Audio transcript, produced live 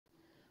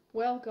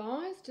Well,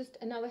 guys, just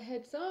another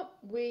heads up.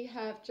 We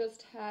have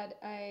just had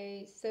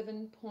a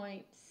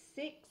 7.6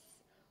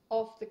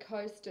 off the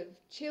coast of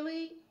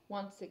Chile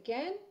once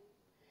again,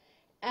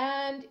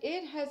 and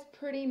it has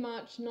pretty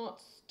much not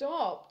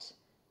stopped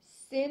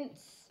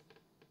since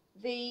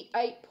the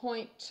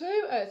 8.2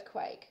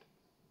 earthquake.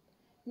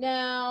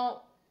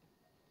 Now,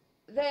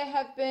 there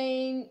have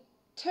been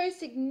two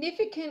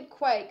significant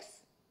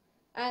quakes,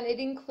 and it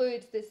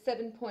includes the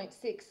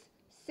 7.6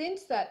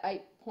 since that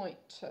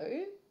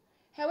 8.2.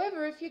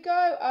 However, if you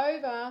go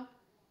over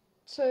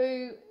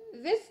to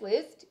this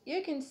list,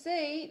 you can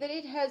see that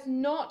it has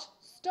not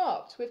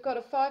stopped. We've got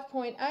a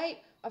 5.8,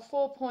 a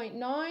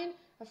 4.9,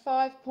 a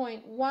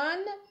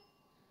 5.1,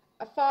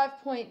 a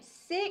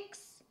 5.6.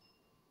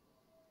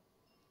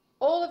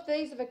 All of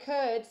these have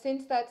occurred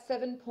since that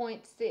 7.6.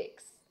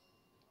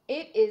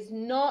 It is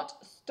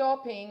not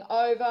stopping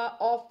over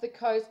off the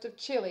coast of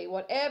Chile.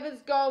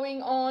 Whatever's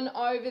going on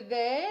over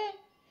there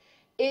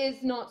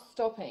is not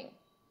stopping.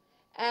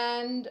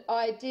 And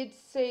I did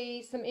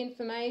see some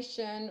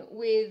information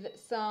with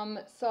some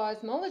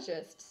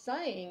seismologists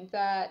saying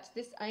that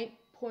this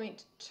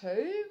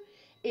 8.2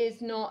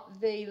 is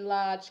not the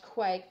large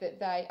quake that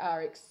they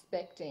are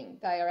expecting.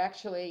 They are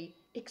actually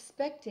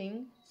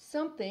expecting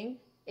something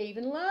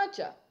even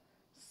larger.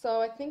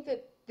 So I think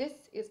that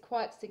this is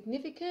quite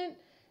significant,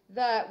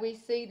 that we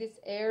see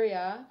this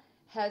area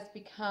has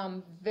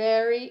become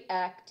very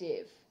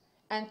active.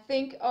 And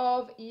think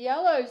of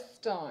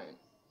Yellowstone.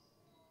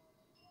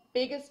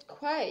 Biggest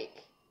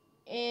quake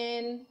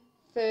in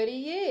 30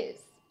 years.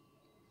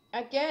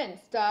 Again,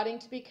 starting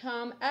to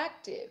become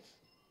active.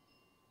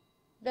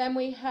 Then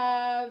we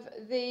have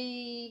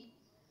the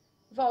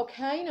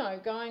volcano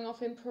going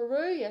off in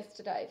Peru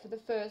yesterday for the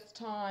first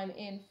time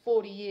in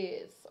 40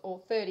 years or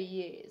 30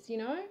 years, you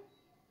know.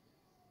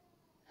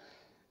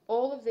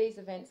 All of these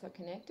events are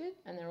connected,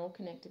 and they're all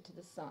connected to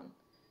the sun.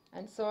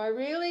 And so I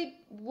really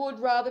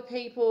would rather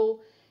people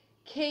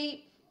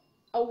keep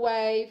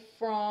away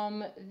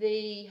from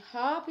the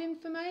HAARP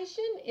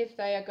information if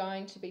they are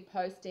going to be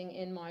posting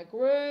in my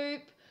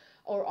group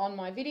or on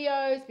my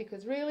videos,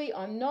 because really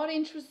I'm not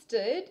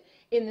interested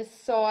in the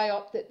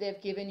psyop that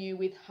they've given you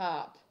with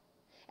HAARP.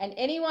 And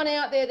anyone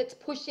out there that's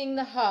pushing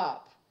the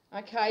HAARP,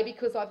 okay,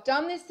 because I've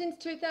done this since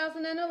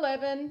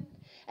 2011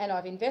 and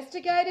I've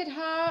investigated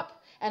HAARP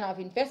and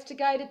I've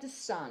investigated the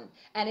sun,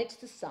 and it's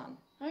the sun,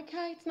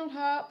 okay, it's not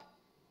HAARP.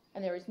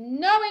 And there is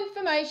no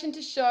information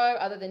to show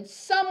other than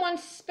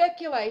someone's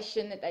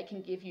speculation that they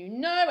can give you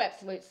no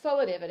absolute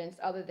solid evidence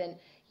other than,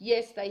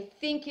 yes, they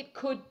think it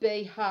could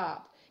be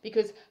HAARP,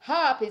 because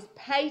HAARP is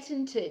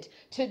patented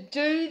to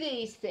do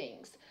these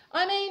things.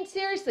 I mean,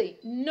 seriously,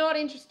 not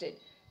interested.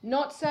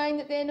 Not saying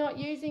that they're not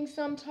using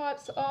some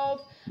types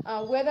of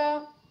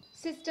weather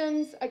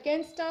systems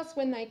against us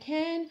when they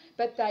can,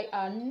 but they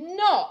are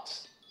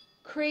not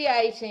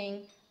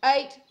creating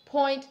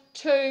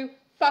 8.2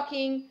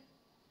 fucking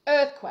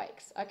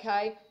earthquakes,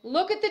 okay?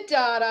 Look at the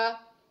data.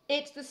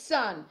 It's the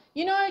sun.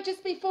 You know,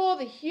 just before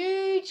the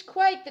huge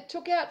quake that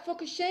took out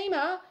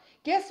Fukushima,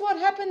 guess what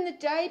happened the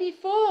day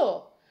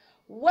before?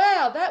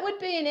 Wow, that would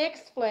be an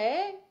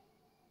X-flare.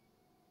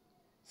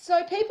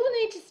 So people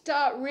need to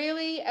start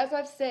really, as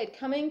I've said,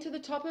 coming to the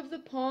top of the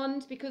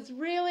pond, because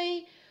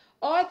really,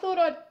 I thought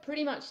I'd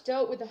pretty much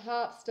dealt with the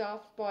HAARP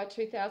stuff by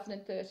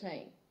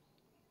 2013.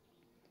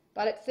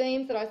 But it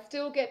seems that I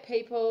still get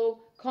people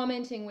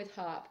commenting with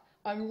HAARP.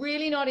 I'm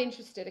really not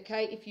interested,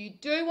 okay? If you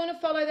do want to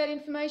follow that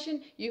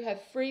information, you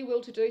have free will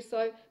to do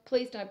so.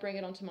 Please don't bring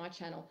it onto my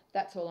channel.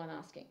 That's all I'm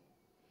asking.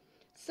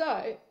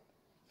 So,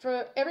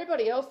 for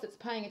everybody else that's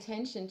paying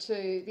attention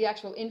to the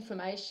actual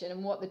information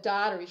and what the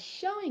data is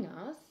showing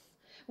us,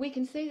 we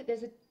can see that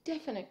there's a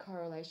definite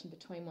correlation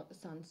between what the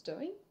sun's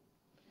doing.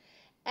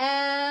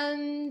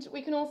 And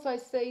we can also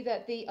see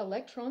that the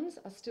electrons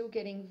are still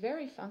getting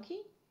very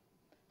funky,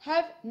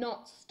 have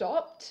not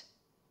stopped.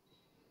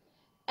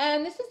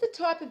 And this is the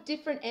type of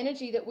different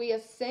energy that we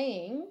are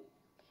seeing,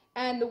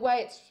 and the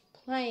way it's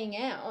playing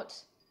out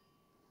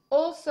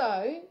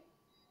also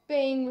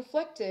being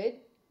reflected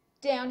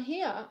down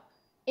here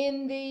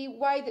in the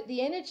way that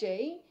the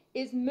energy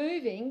is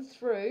moving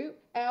through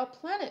our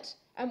planet,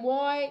 and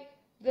why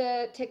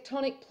the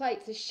tectonic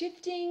plates are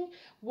shifting,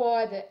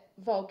 why the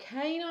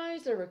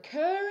volcanoes are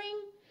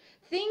occurring.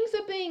 Things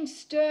are being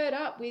stirred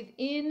up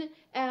within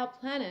our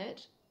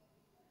planet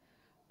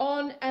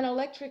on an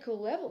electrical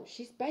level.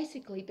 She's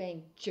basically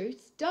being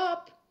juiced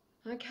up,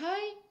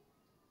 okay,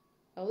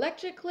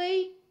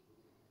 electrically,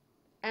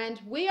 and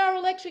we are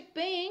electric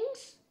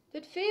beings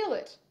that feel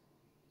it.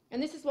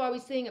 And this is why we're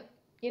seeing it,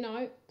 you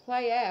know,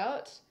 play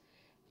out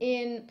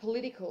in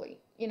politically,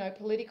 you know,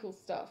 political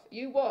stuff.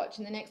 You watch,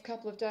 in the next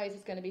couple of days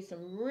there's going to be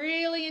some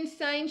really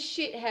insane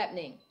shit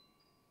happening.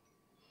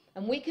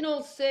 And we can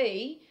all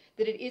see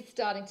that it is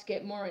starting to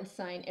get more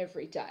insane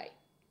every day.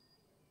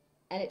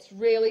 And it's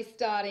really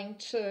starting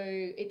to,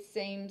 it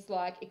seems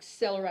like,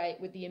 accelerate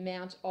with the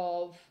amount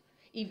of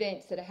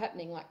events that are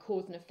happening, like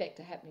cause and effect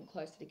are happening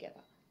closer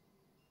together.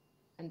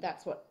 And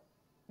that's what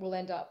will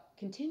end up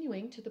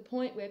continuing to the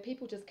point where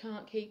people just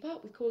can't keep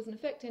up with cause and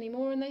effect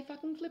anymore and they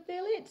fucking flip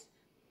their lids.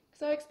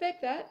 So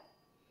expect that.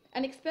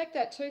 And expect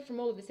that too from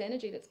all of this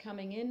energy that's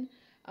coming in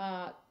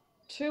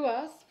to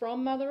us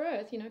from Mother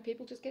Earth. You know,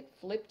 people just get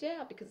flipped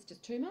out because it's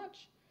just too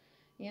much,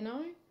 you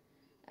know.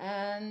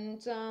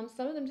 And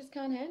some of them just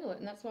can't handle it.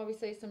 And that's why we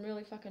see some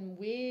really fucking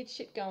weird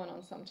shit going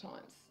on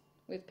sometimes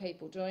with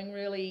people doing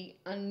really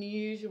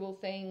unusual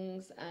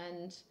things,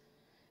 and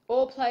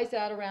all plays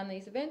out around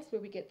these events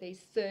where we get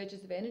these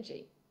surges of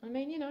energy. I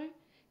mean, you know,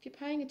 if you're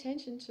paying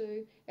attention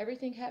to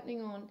everything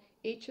happening on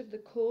each of the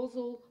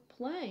causal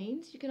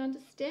planes, you can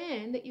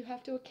understand that you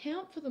have to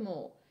account for them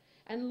all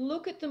and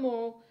look at them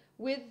all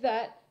with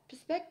that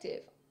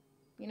perspective.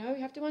 You know,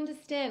 we have to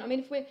understand. I mean,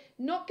 if we're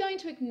not going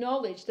to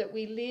acknowledge that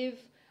we live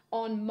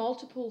on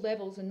multiple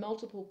levels and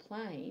multiple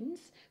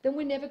planes, then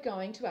we're never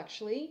going to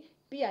actually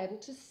be able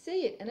to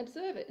see it and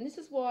observe it. And this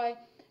is why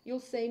you'll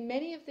see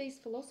many of these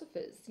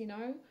philosophers, you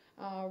know,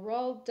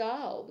 Roald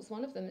Dahl was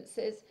one of them. It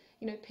says,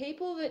 you know,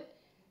 people that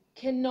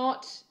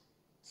cannot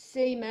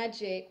see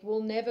magic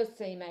will never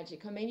see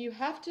magic. I mean, you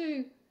have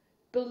to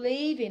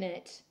believe in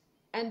it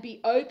and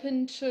be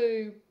open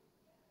to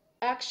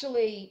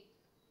actually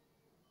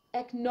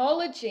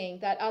acknowledging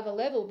that other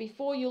level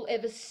before you'll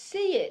ever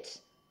see it.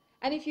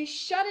 And if you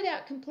shut it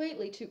out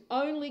completely to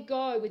only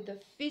go with the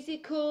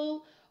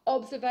physical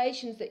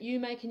observations that you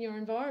make in your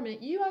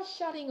environment, you are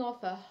shutting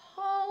off a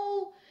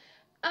whole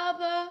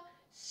other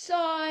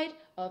side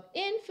of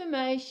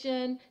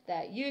information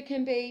that you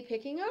can be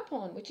picking up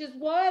on, which is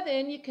why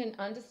then you can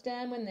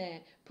understand when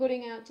they're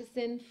putting out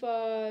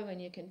disinfo,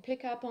 and you can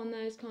pick up on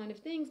those kind of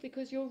things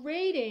because you're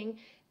reading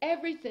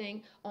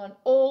everything on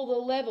all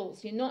the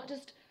levels. You're not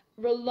just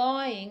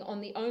relying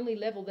on the only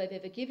level they've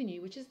ever given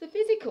you, which is the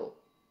physical.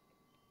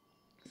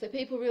 So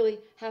people really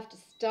have to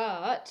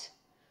start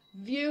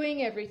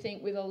viewing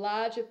everything with a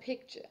larger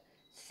picture,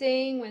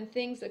 seeing when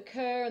things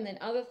occur and then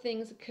other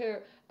things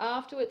occur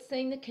afterwards,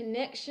 seeing the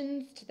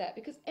connections to that,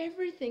 because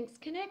everything's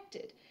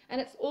connected and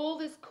it's all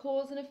this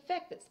cause and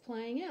effect that's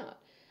playing out.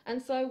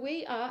 And so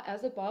we are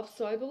as above,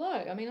 so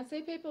below. I mean, I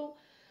see people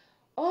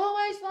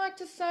always like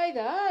to say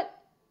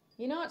that.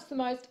 You know, it's the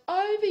most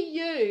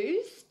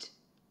overused,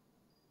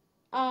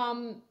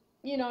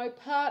 you know,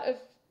 part of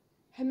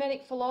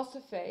Hermetic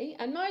philosophy,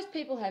 and most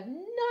people have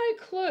no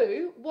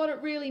clue what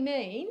it really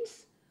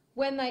means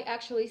when they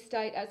actually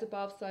state as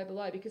above, so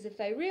below. Because if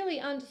they really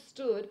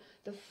understood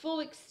the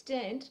full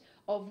extent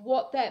of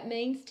what that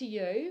means to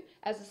you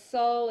as a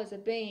soul, as a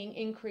being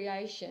in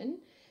creation,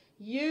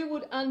 you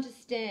would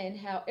understand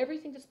how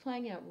everything that's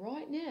playing out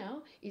right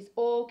now is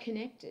all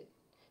connected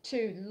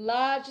to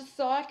larger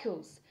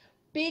cycles,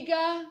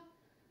 bigger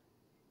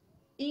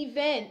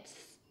events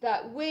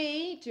that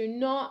we do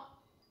not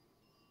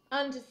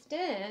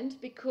understand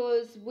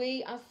because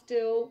we are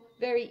still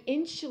very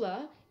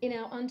insular in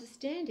our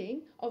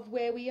understanding of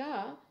where we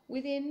are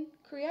within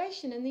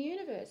creation and the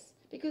universe,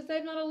 because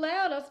they've not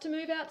allowed us to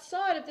move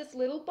outside of this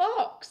little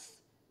box.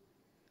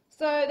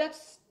 So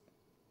that's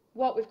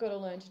what we've got to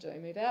learn to do.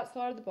 Move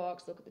outside of the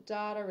box, look at the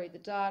data, read the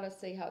data,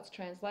 see how it's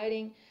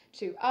translating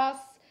to us,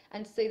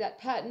 and see that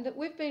pattern that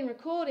we've been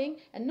recording.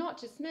 And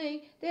not just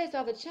me, there's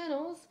other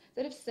channels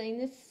that have seen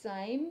this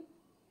same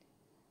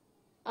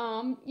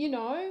you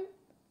know,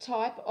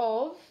 type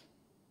of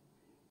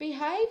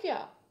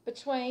behavior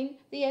between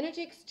the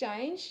energy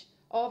exchange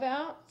of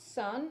our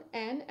sun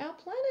and our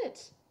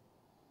planet.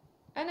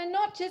 And are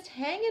not just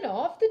hanging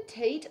off the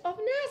teat of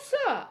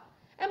NASA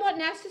and what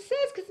NASA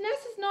says, because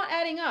NASA's not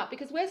adding up,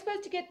 because we're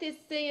supposed to get this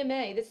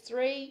CME, this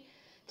three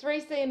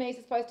CMEs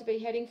are supposed to be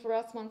heading for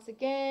us once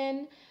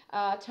again.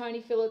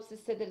 Tony Phillips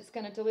has said that it's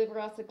going to deliver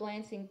us a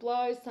glancing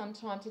blow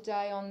sometime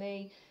today on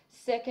the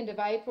 2nd of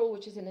April,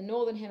 which is in the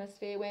Northern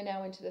Hemisphere. We're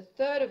now into the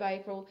 3rd of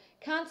April.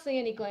 Can't see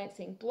any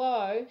glancing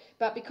blow,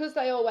 but because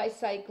they always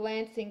say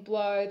glancing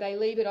blow, they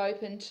leave it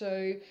open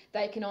to,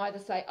 they can either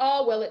say,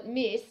 oh, well, it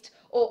missed,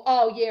 or,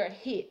 oh, yeah, it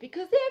hit,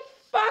 because they're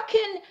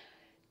fucking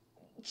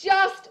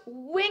just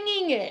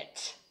winging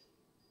it.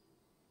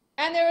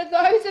 And there are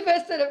those of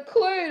us that have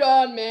clued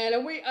on, man,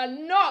 and we are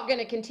not going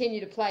to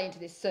continue to play into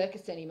this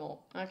circus anymore,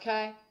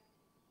 okay?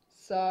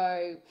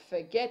 So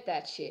forget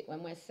that shit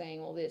when we're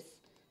seeing all this.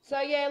 So,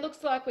 yeah, it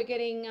looks like we're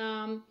getting,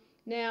 now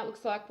it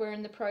looks like we're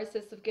in the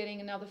process of getting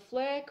another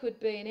flare. Could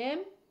be an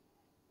M.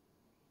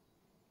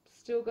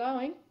 Still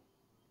going.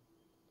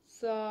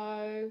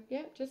 So,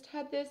 yeah, just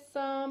had this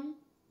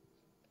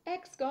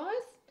X, guys.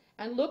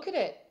 And look at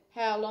it,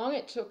 how long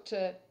it took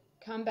to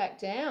come back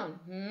down.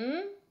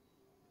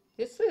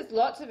 This is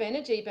lots of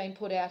energy being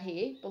put out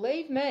here.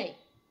 Believe me.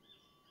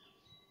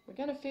 We're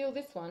going to feel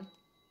this one.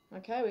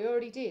 Okay, we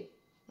already did.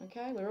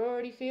 Okay, we're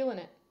already feeling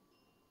it.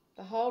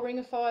 The whole ring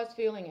of fire is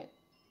feeling it.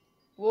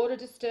 Water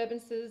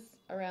disturbances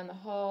around the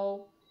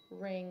whole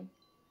ring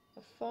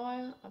of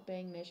fire are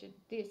being measured.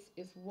 This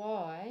is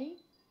why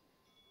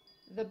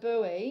the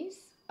buoys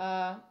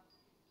are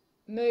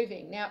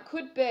moving. Now, it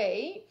could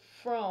be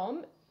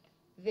from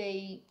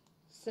the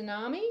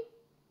tsunami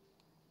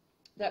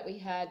that we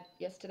had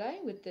yesterday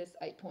with this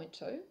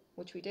 8.2,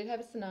 which we did have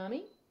a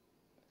tsunami.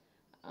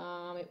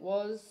 It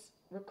was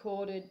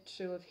recorded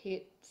to have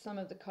hit some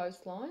of the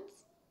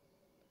coastlines.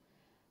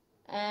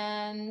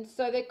 And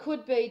so there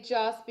could be,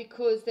 just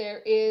because there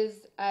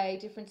is a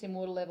difference in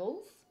water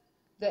levels,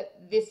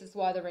 that this is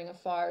why the ring of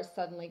fire is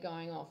suddenly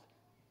going off.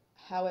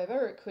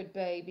 However, it could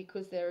be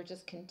because there are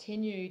just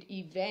continued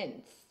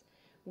events.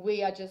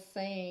 We are just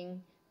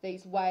seeing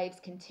these waves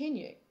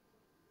continue.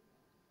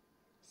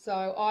 So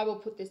I will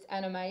put this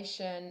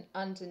animation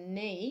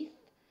underneath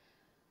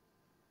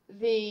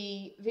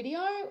the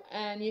video,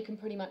 and you can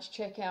pretty much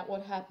check out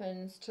what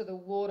happens to the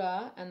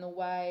water and the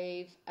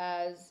wave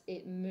as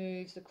it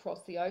moves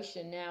across the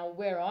ocean. Now,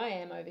 where I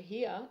am over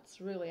here, it's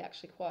really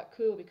actually quite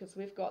cool because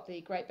we've got the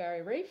Great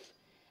Barrier Reef,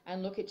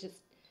 and look, it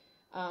just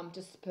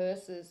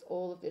disperses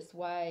all of this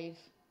wave.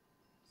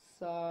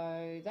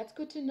 So that's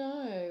good to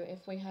know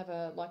if we have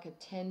a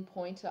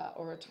 10-pointer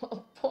or a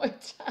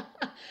 12-pointer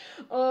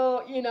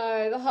or, you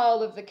know, the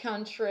whole of the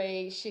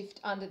country shift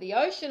under the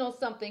ocean or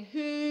something.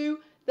 Who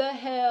the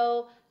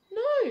hell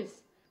knows?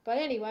 But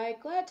anyway,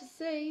 glad to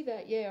see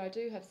that, yeah, I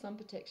do have some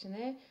protection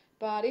there.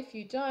 But if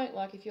you don't,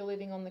 like if you're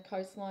living on the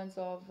coastlines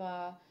of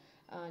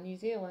New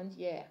Zealand,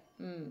 yeah,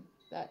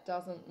 that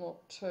doesn't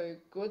look too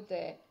good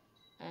there.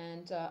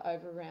 And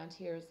over around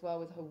here as well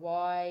with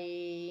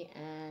Hawaii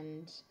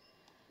and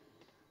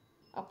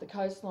up the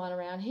coastline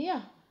around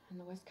here on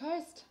the west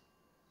coast.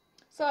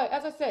 So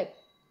as I said,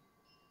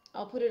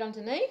 I'll put it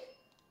underneath.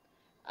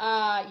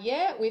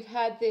 Yeah, we've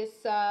had this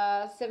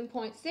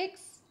 7.6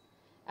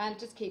 and it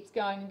just keeps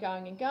going and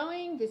going and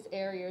going. This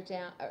area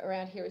down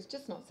around here is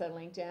just not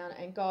settling down.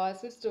 And guys,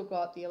 we've still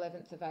got the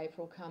 11th of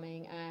April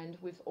coming, and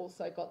we've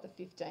also got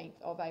the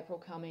 15th of April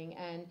coming.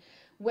 And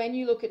when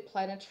you look at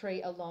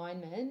planetary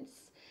alignments,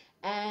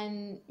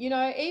 and, you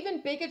know,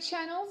 even bigger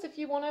channels, if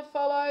you want to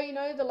follow, you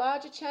know, the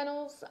larger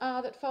channels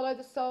that follow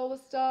the solar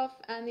stuff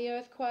and the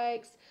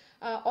earthquakes,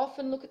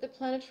 often look at the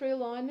planetary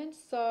alignments.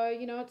 So,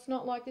 you know, it's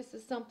not like this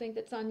is something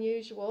that's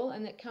unusual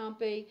and that can't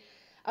be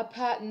a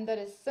pattern that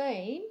is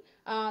seen.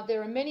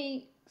 There are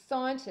many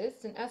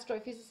scientists and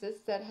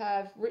astrophysicists that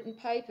have written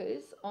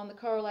papers on the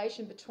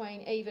correlation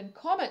between even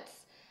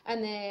comets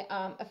and their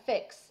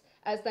effects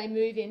as they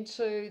move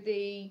into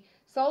the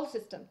solar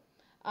system.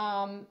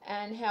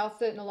 And how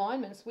certain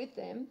alignments with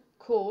them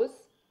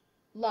cause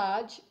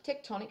large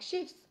tectonic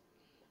shifts.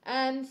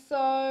 And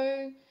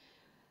so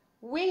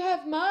we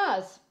have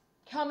Mars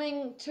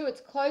coming to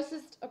its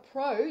closest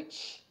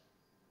approach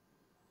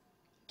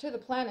to the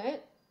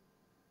planet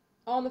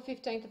on the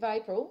 15th of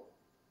April.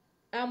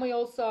 And we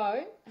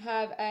also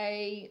have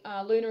a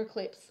lunar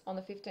eclipse on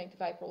the 15th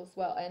of April as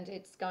well. And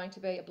it's going to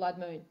be a blood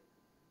moon.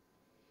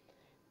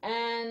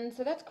 And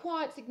so that's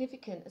quite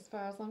significant as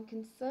far as I'm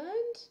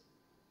concerned,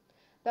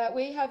 that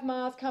we have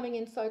Mars coming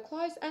in so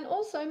close. And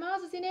also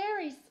Mars is in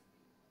Aries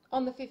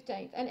on the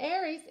 15th. And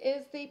Aries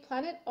is the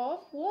planet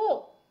of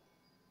war.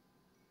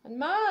 And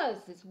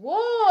Mars is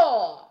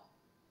war.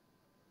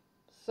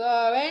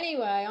 So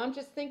anyway, I'm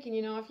just thinking,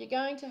 you know, if you're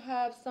going to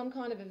have some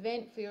kind of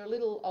event for your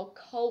little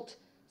occult,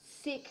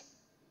 sick,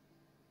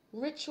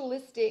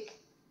 ritualistic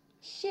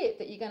shit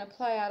that you're going to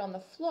play out on the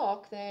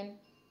flock, then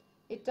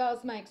it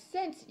does make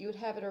sense that you would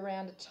have it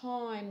around a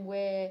time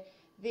where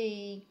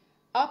the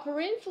upper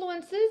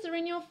influences are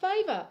in your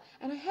favour.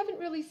 And I haven't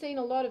really seen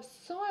a lot of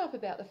psyop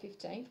about the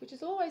 15th, which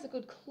is always a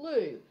good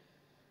clue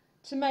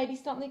to maybe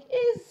something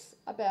is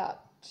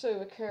about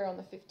to occur on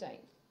the 15th.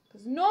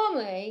 Because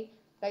normally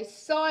they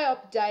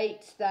psyop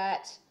dates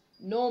that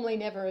normally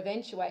never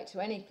eventuate to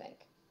anything.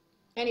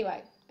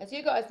 Anyway, as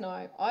you guys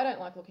know, I don't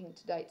like looking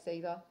into dates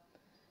either,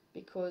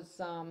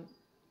 because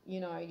you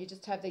know, you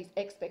just have these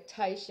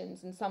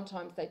expectations and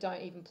sometimes they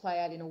don't even play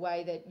out in a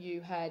way that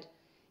you had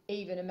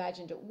even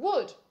imagined it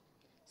would.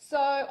 So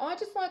I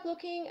just like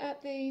looking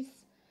at these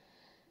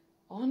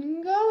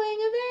ongoing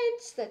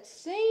events that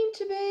seem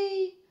to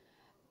be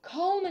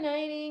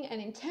culminating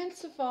and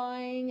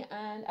intensifying.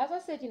 And as I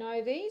said, you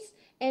know, these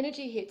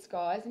energy hits,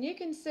 guys, and you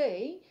can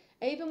see,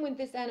 even with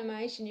this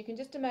animation, you can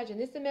just imagine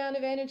this amount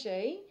of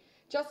energy,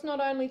 just not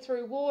only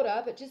through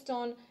water, but just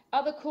on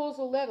other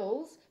causal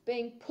levels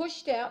being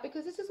pushed out,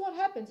 because this is what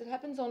happens. It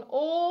happens on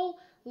all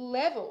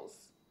levels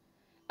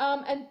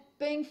and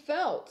being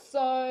felt.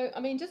 So, I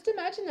mean, just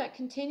imagine that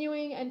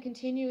continuing and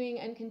continuing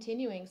and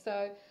continuing.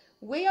 So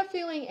we are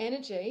feeling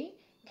energy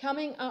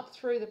coming up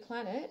through the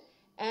planet,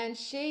 and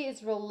she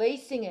is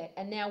releasing it,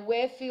 and now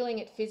we're feeling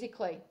it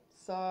physically.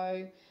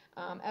 So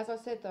as I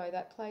said, though,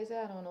 that plays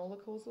out on all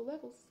the causal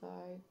levels.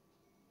 So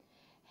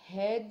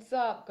heads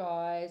up,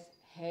 guys,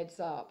 heads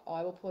up.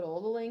 I will put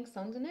all the links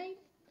underneath.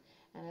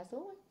 And as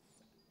always,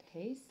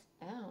 peace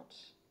out.